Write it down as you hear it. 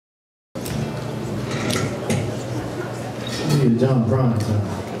Need a John Prine song.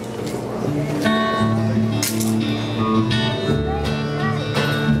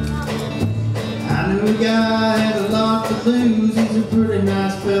 I knew a guy had a lot to lose. He's a pretty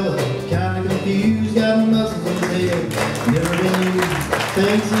nice fella, kinda confused, got muscles in his head, never been used,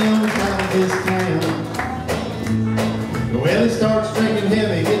 thinks he owns half of his town. Well, he starts drinking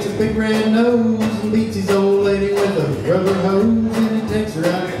heavy, gets a big red nose, and beats his old lady with a rubber hose, and he takes her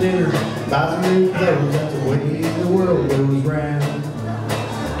out to dinner, buys her new clothes. That's the way the world goes round.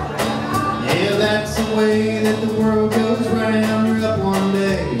 Yeah, that's the way that the world goes round. You're up one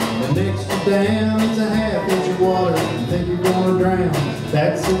day, the next you're down. It's a half-inch of water, you think you're gonna drown.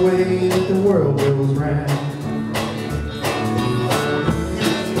 That's the way that the world goes round.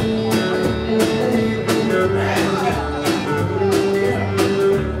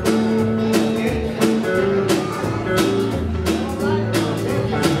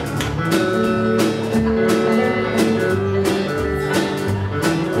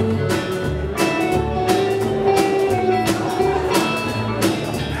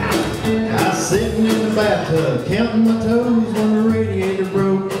 Sitting in the bathtub, counting my toes when the radiator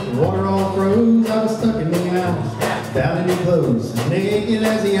broke. The water all froze, I was stuck in the house, down in the clothes, naked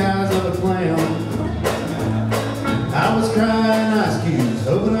as the eyes of a clown. I was crying ice cubes,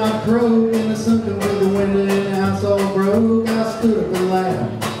 hoping I'd croak, and the sun come through the window and the house all broke. I stood up and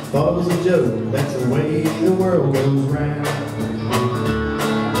laughed, thought it was a joke. That's the way the world goes round.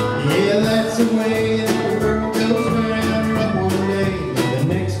 Yeah, that's the way that the world goes round. You're up one day, the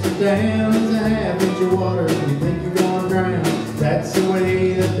next you're down. It's a half-inch of water, you think you're gonna drown. That's the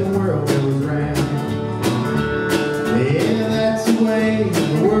way that the world goes round. Yeah, that's the way the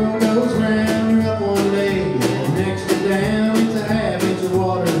world goes round. You're up one day, the next you're down. It's a half-inch of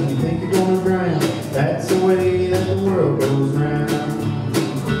water, you think you're gonna drown. That's the way that the world goes round.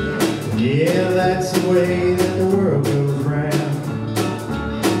 Yeah, that's the way that the world goes round.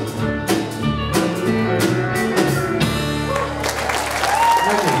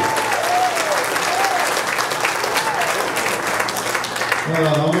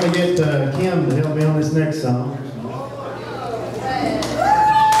 I'm going to get Kim to help me on this next song.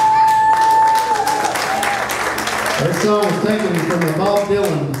 This song was taken from a Bob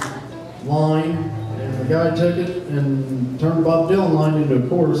Dylan line, and the guy took it and turned the Bob Dylan line into a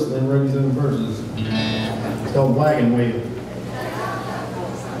chorus and then wrote his own verses. It's called Wagon Wheel.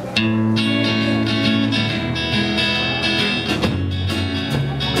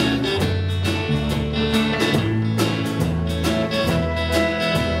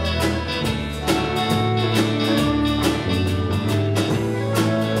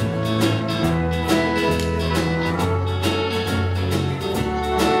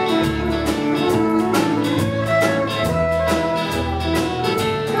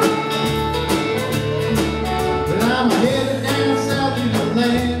 I'm headed down south to the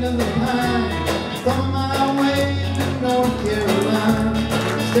land of the pine.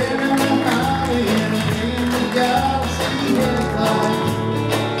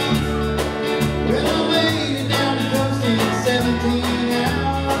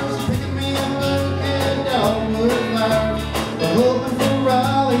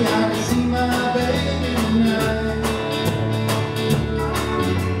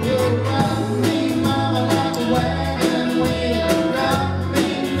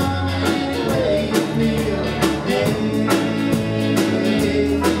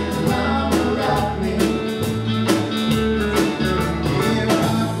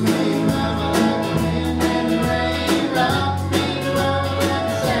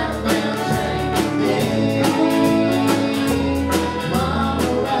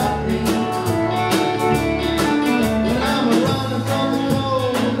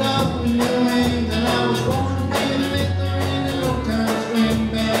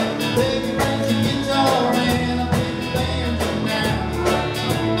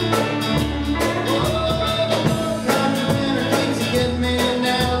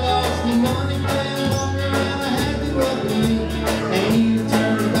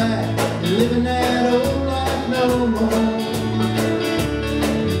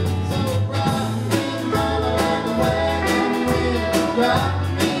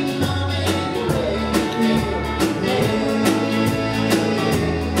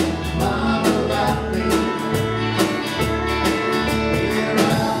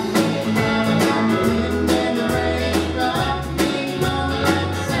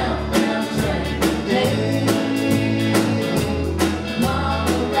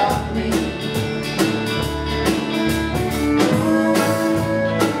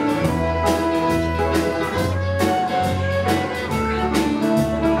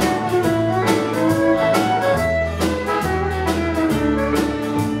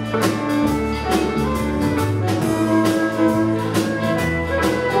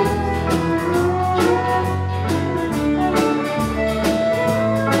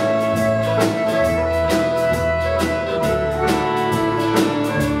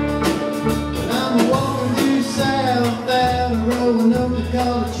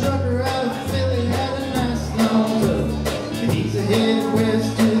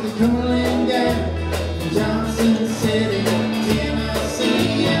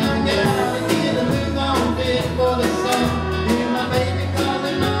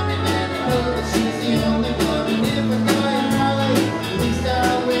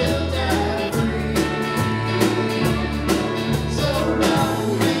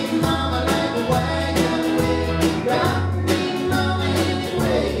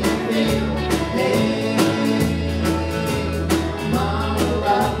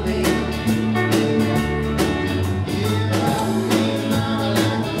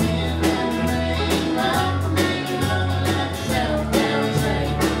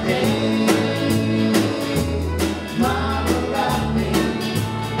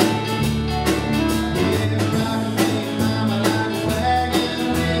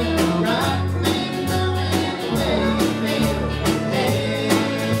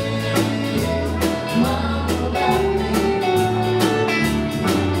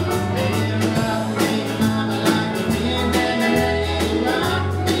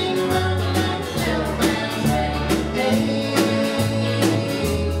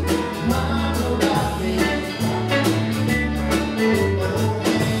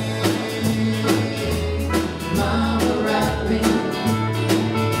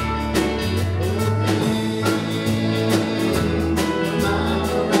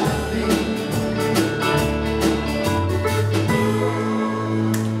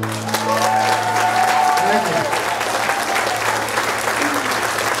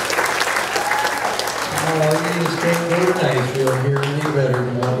 can't go to Nashville here any better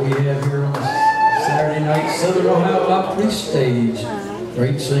than what we have here on Saturday night Southern Ohio Opry stage.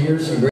 Great singers and great